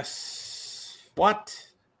 Madison, yes. What?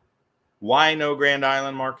 Why no Grand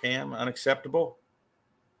Island, Mark Ham? Unacceptable.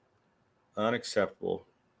 Unacceptable.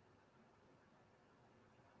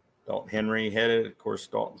 Dalton Henry headed. Of course,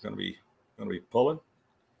 Dalton's going to be pulling.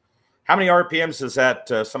 How many RPMs is that?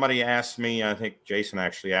 Somebody asked me. I think Jason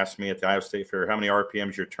actually asked me at the Iowa State Fair. How many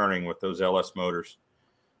RPMs you're turning with those LS motors,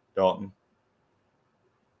 Dalton?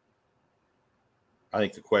 I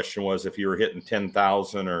think the question was if you were hitting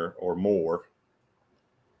 10,000 or more.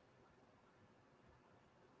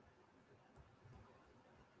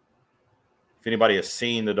 If anybody has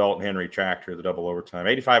seen the Dalton Henry tractor, the double overtime,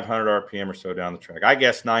 8,500 RPM or so down the track. I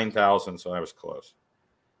guess 9,000, so I was close.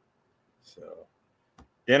 So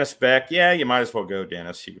Dennis Beck, yeah, you might as well go,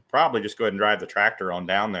 Dennis. You could probably just go ahead and drive the tractor on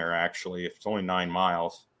down there, actually. If it's only 9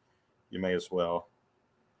 miles, you may as well.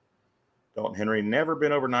 Dalton Henry, never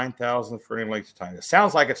been over 9,000 for any length of time. It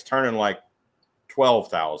sounds like it's turning like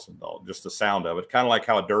 12,000, though, just the sound of it. Kind of like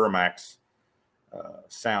how a Duramax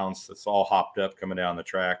sounds. It's all hopped up coming down the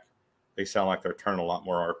track. They sound like they're turning a lot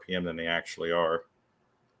more RPM than they actually are.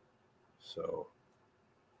 So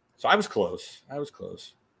I was close.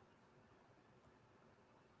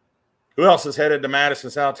 Who else is headed to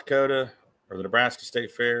Madison, South Dakota, or the Nebraska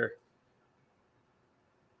State Fair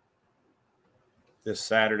this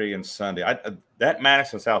Saturday and Sunday? That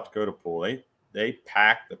Madison, South Dakota pool, they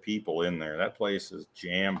pack the people in there. That place is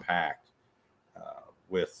jam-packed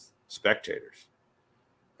with spectators.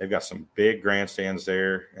 They've got some big grandstands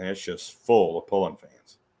there, and it's just full of pulling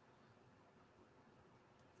fans.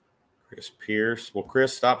 Chris Pierce. Well,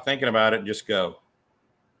 Chris, stop thinking about it and just go.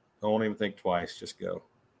 Don't even think twice. Just go.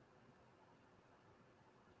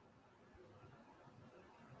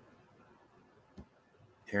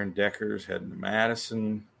 Aaron Decker's heading to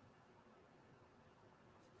Madison.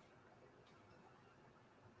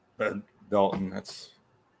 But Dalton, that's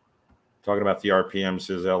talking about the RPMs.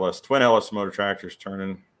 His twin LS motor tractor's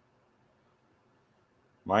turning.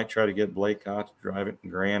 Might try to get Blake out to drive it in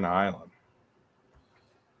Grand Island.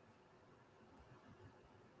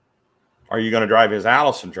 Are you going to drive his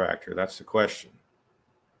Allison tractor? That's the question.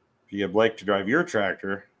 If you get Blake to drive your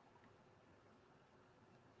tractor,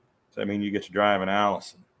 does that mean you get to drive an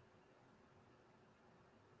Allison?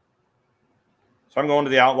 So I'm going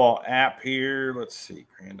to the Outlaw app here. Let's see.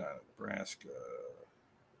 Grand Island, Nebraska.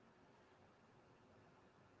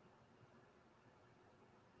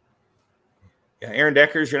 Yeah, Aaron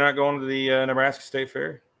Deckers, you're not going to the Nebraska State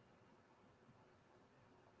Fair?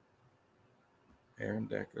 Aaron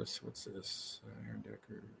Deckers, what's this? Aaron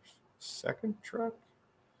Deckers, second truck?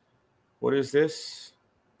 What is this?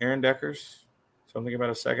 Aaron Deckers, something about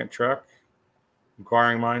a second truck?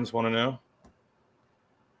 Inquiring minds want to know.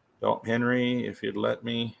 Dalton Henry, if you'd let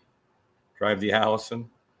me drive the Allison.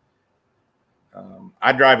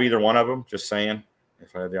 I'd drive either one of them, just saying,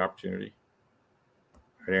 if I had the opportunity.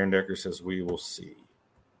 All right, Aaron Decker says, we will see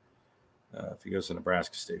if he goes to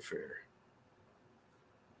Nebraska State Fair.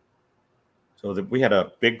 So we had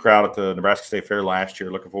a big crowd at the Nebraska State Fair last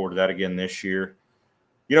year. Looking forward to that again this year.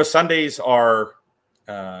 You know, Sundays are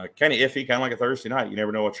kind of iffy, kind of like a Thursday night. You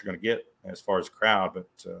never know what you're going to get as far as crowd. But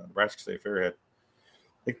Nebraska State Fair I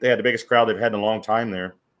think they had the biggest crowd they've had in a long time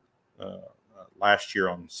there last year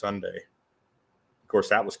on Sunday. Of course,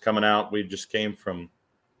 that was coming out. We just came from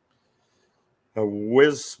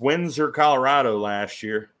Windsor, Colorado last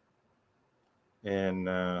year. And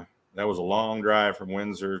that was a long drive from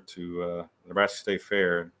Windsor to Nebraska State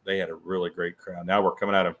Fair. They had a really great crowd. Now we're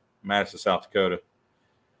coming out of Madison, South Dakota.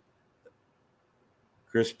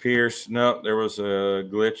 Chris Pierce, no, there was a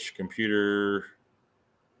glitch,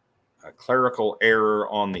 a clerical error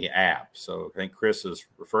on the app. So I think Chris is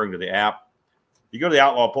referring to the app. If you go to the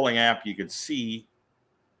Outlaw Pulling app, you can see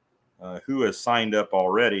who has signed up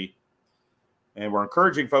already. And we're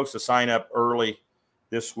encouraging folks to sign up early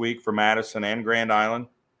this week for Madison and Grand Island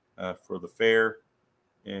for the fair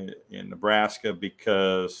in Nebraska,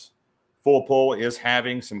 because Full Pull is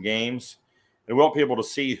having some games. And we want people to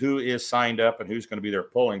see who is signed up and who's going to be there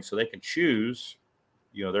pulling, so they can choose,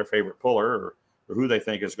 their favorite puller or who they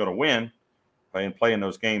think is going to win and play in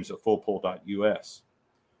those games at fullpull.us.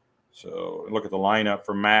 So look at the lineup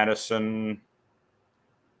for Madison.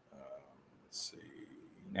 Let's see.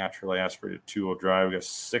 Naturally aspirated two-wheel drive. We got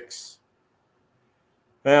 6.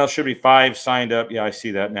 Well, it should be 5 signed up. Yeah, I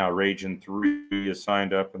see that now. Raging 3 is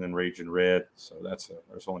signed up, and then Raging Red. So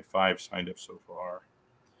there's only 5 signed up so far.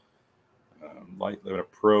 Light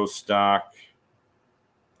Limit Pro stock.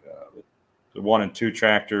 The 1 and 2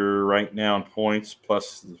 tractor right now in points,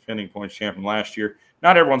 plus the defending points champ from last year.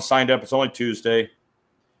 Not everyone's signed up. It's only Tuesday.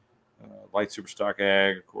 Light Superstock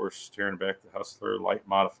Ag, of course, tearing back the Hustler. Light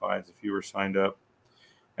Modifieds, a few were signed up.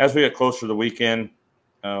 As we get closer to the weekend,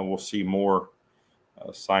 we'll see more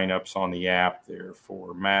sign-ups on the app there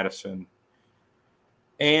for Madison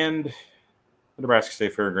and the Nebraska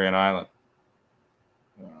State Fair Grand Island.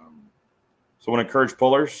 So I want to encourage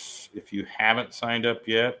pullers, if you haven't signed up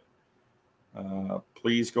yet,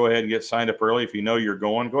 please go ahead and get signed up early. If you know you're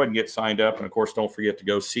going, go ahead and get signed up. And, of course, don't forget to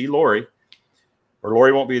go see Lori. Or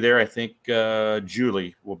Lori won't be there. I think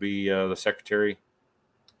Julie will be the secretary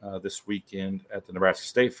this weekend at the Nebraska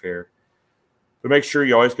State Fair. But make sure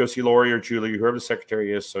you always go see Lori or Julie, whoever the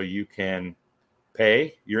secretary is, so you can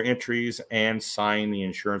pay your entries and sign the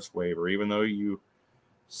insurance waiver. Even though you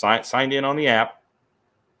signed in on the app,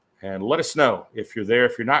 And let us know if you're there.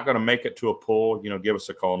 If you're not going to make it to a pull, give us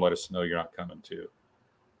a call and let us know you're not coming to.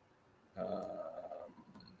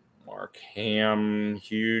 Mark Ham,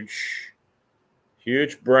 huge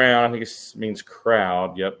brown. I think it means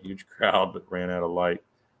crowd. Yep, huge crowd, but ran out of light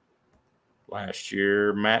last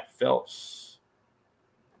year. Matt Phelps.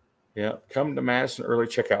 Yeah, come to Madison early.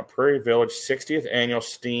 Check out Prairie Village 60th Annual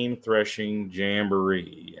Steam Threshing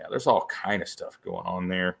Jamboree. Yeah, there's all kind of stuff going on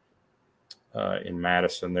there in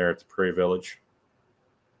Madison there at the Prairie Village.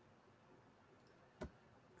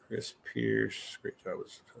 Chris Pierce, great job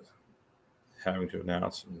was having to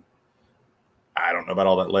announce. And I don't know about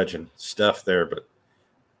all that legend stuff there, but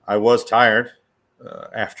I was tired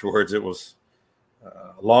afterwards. It was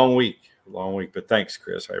a long week, but thanks,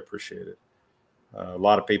 Chris. I appreciate it. A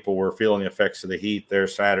lot of people were feeling the effects of the heat there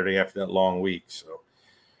Saturday after that long week. So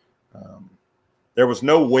there was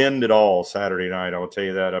no wind at all Saturday night. I will tell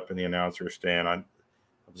you that up in the announcer stand. I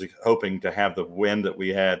was hoping to have the wind that we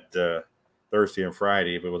had Thursday and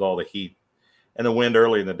Friday, but with all the heat and the wind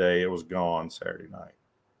early in the day, it was gone Saturday night.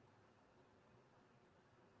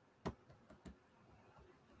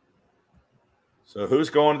 So who's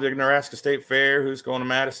going to the Nebraska State Fair? Who's going to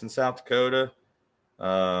Madison, South Dakota?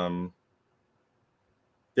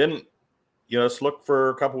 Let's look for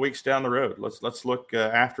a couple weeks down the road. Let's look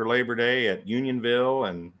after Labor Day at Unionville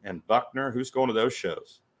and Buckner. Who's going to those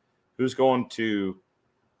shows? Who's going to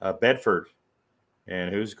Bedford?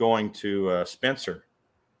 And who's going to Spencer?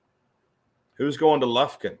 Who's going to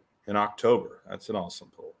Lufkin in October? That's an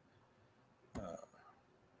awesome poll.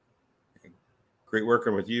 Great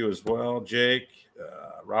working with you as well, Jake.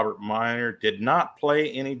 Robert Miner did not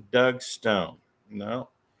play any Doug Stone. No.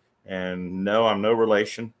 And no, I'm no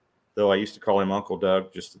relation, though I used to call him Uncle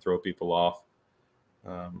Doug just to throw people off.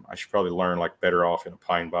 I should probably learn better off in a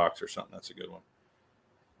pine box or something. That's a good one.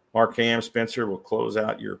 Mark Ham, Spencer will close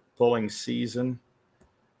out your pulling season.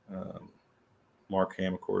 Mark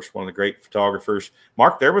Ham, of course, one of the great photographers.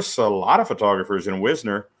 Mark, there was a lot of photographers in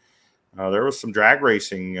Wisner. There was some drag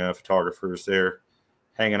racing photographers there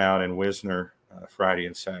hanging out in Wisner Friday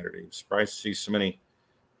and Saturday. I'm surprised to see so many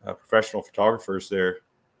professional photographers there.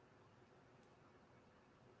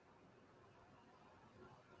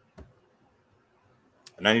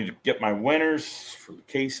 And I need to get my winners for the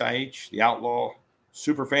Case IH, the Outlaw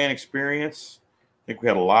Superfan Experience. I think we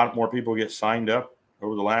had a lot more people get signed up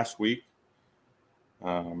over the last week.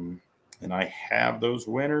 And I have those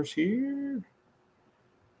winners here.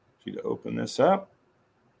 Need to open this up.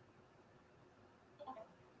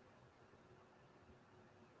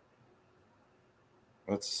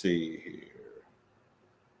 Let's see here.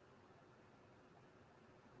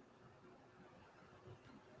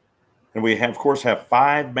 And we have, of course,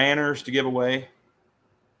 5 banners to give away.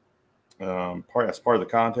 That's part of the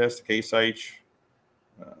contest, the Case IH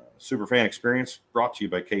Superfan Experience, brought to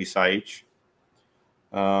you by Case IH.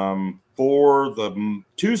 For the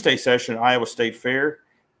Tuesday session at Iowa State Fair,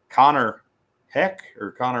 Connor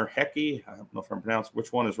Hecky, I don't know if I'm pronouncing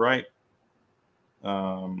which one is right,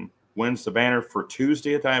 wins the banner for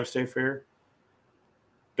Tuesday at the Iowa State Fair.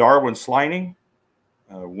 Darwin Slining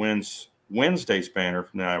wins Wednesday's banner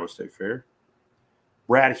from the Iowa State Fair.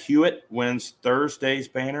 Brad Hewitt wins Thursday's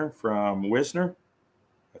banner from Wisner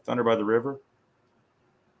at Thunder by the River.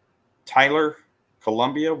 Tyler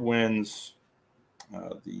Columbia wins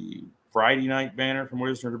the Friday night banner from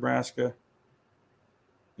Wisner, Nebraska.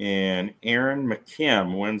 And Aaron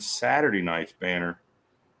McKim wins Saturday night's banner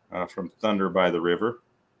from Thunder by the River.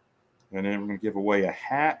 And then we're going to give away a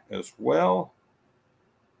hat as well.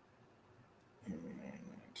 And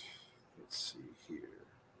let's see here.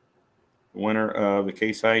 The winner of the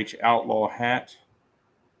Case IH Outlaw hat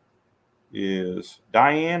is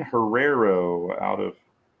Diane Herrero out of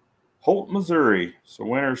Holt, Missouri. So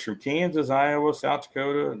winners from Kansas, Iowa, South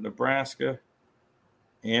Dakota, Nebraska,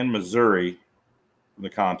 and Missouri in the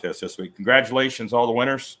contest this week. Congratulations, all the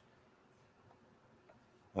winners.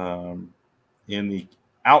 In the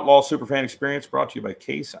Outlaw Superfan Experience brought to you by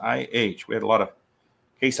Case IH. We had a lot of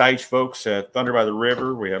Case IH folks at Thunder by the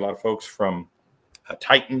River. We had a lot of folks from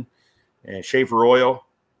Titan and Schaefer Oil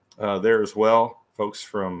there as well. Folks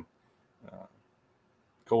from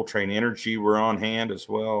Coltrane Energy were on hand as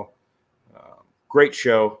well. Great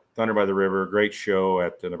show, Thunder by the River. Great show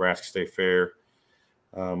at the Nebraska State Fair.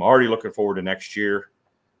 Already looking forward to next year.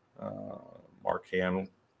 Mark Ham,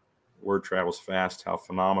 word travels fast how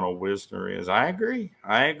phenomenal Wisner is. I agree.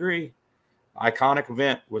 Iconic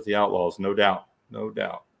event with the Outlaws, no doubt. What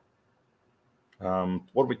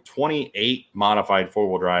are we, 28 modified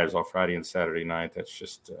four-wheel drives on Friday and Saturday night. That's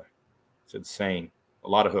just it's insane. A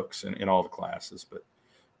lot of hooks in all the classes, but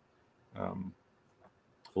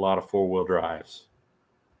A lot of four-wheel drives.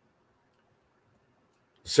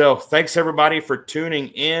 So thanks, everybody, for tuning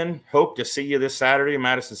in. Hope to see you this Saturday in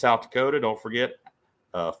Madison, South Dakota. Don't forget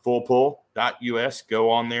fullpull.us. Go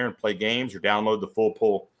on there and play games or download the Full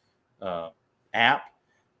Pull app.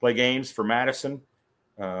 Play games for Madison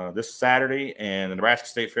this Saturday and the Nebraska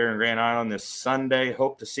State Fair in Grand Island this Sunday.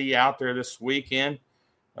 Hope to see you out there this weekend.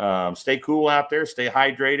 Stay cool out there. Stay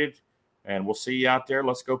hydrated. And we'll see you out there.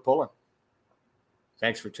 Let's go pulling.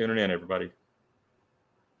 Thanks for tuning in, everybody.